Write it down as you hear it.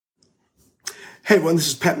Hey everyone, this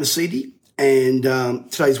is Pat Mesiti, and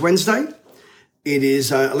today's Wednesday. It is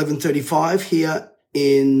 11:35 here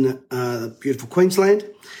in beautiful Queensland.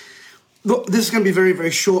 Look, this is going to be a very, very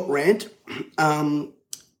short rant. I'm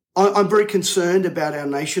very concerned about our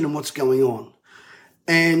nation and what's going on.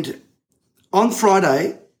 And on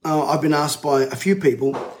Friday, I've been asked by a few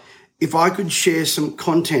people if I could share some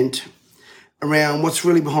content around what's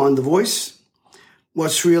really behind The Voice,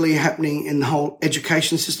 what's really happening in the whole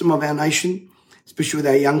education system of our nation, especially with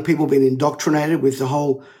our young people being indoctrinated with the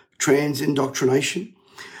whole trans indoctrination.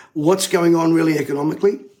 What's going on really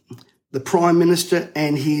economically, the Prime Minister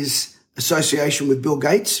and his association with Bill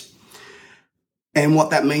Gates, and what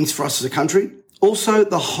that means for us as a country. Also,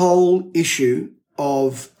 the whole issue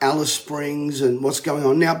of Alice Springs and what's going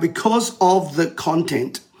on. Now, because of the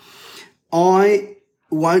content, I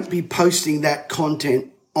won't be posting that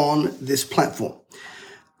content on this platform.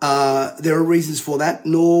 There are reasons for that,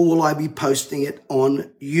 nor will I be posting it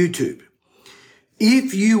on YouTube.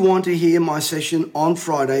 If you want to hear my session on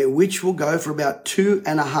Friday, which will go for about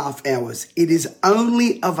 2.5 hours, it is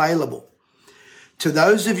only available to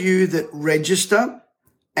those of you that register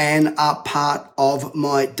and are part of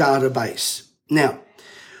my database. Now,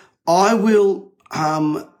 I will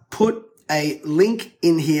put a link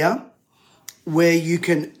in here where you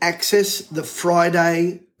can access the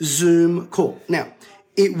Friday Zoom call. Now,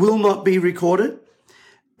 it will not be recorded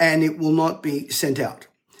and it will not be sent out.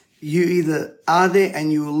 You either are there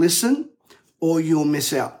and you will listen or you'll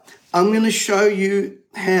miss out. I'm going to show you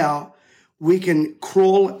how we can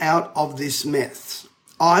crawl out of this mess.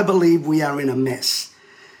 I believe we are in a mess.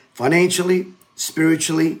 Financially,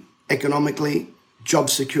 spiritually, economically, job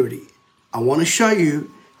security. I want to show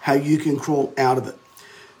you how you can crawl out of it.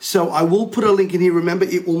 So I will put a link in here. Remember,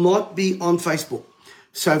 it will not be on Facebook.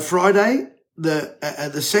 So Friday,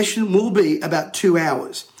 the session will be about 2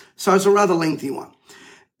 hours. So it's a rather lengthy one.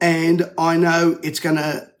 And I know it's going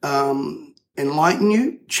to enlighten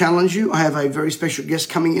you, challenge you. I have a very special guest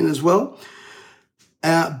coming in as well.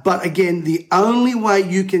 But again, the only way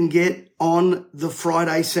you can get on the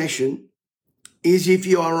Friday session is if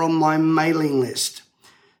you are on my mailing list.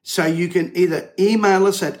 So you can either email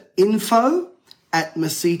us at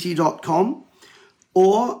info@mesiti.com,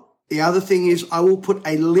 or the other thing is I will put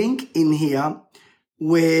a link in here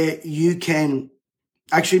where you can,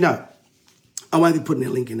 actually no, I won't be putting a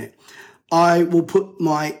link in it. I will put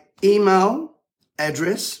my email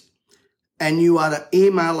address and you are to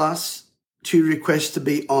email us to request to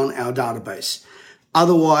be on our database.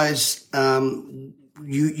 Otherwise,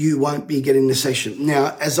 you won't be getting the session.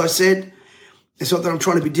 Now, as I said, it's not that I'm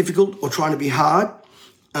trying to be difficult or trying to be hard.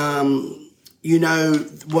 You know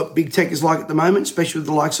what big tech is like at the moment, especially with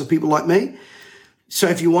the likes of people like me. So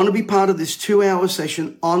if you want to be part of this 2-hour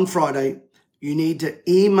session on Friday, you need to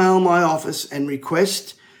email my office and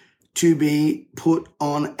request to be put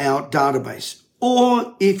on our database.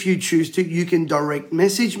 Or if you choose to, you can direct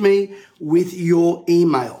message me with your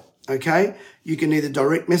email, okay? You can either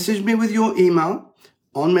direct message me with your email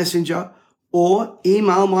on Messenger or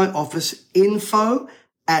email my office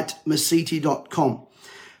info@mesiti.com.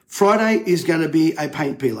 Friday is going to be a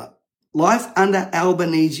paint peeler. Life under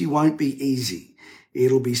Albanese won't be easy.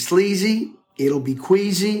 It'll be sleazy, it'll be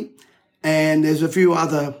queasy, and there's a few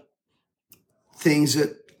other things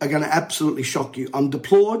that are going to absolutely shock you. I'm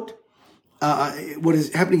deplored. What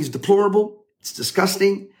is happening is deplorable. It's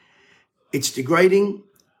disgusting. It's degrading.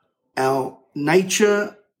 Our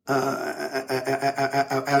nature,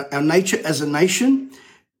 our nature as a nation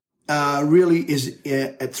really is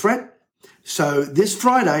at threat. So this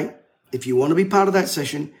Friday, if you want to be part of that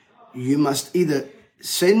session, you must either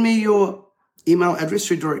send me your email address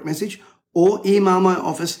through direct message or email my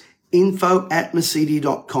office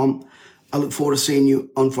info@mesiti.com. I look forward to seeing you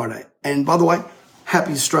on Friday. And by the way,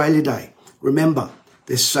 happy Australia Day. Remember,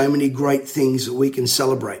 there's so many great things that we can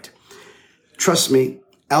celebrate. Trust me,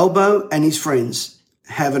 Albo and his friends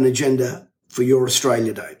have an agenda for your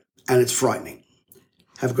Australia Day, and it's frightening.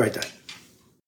 Have a great day.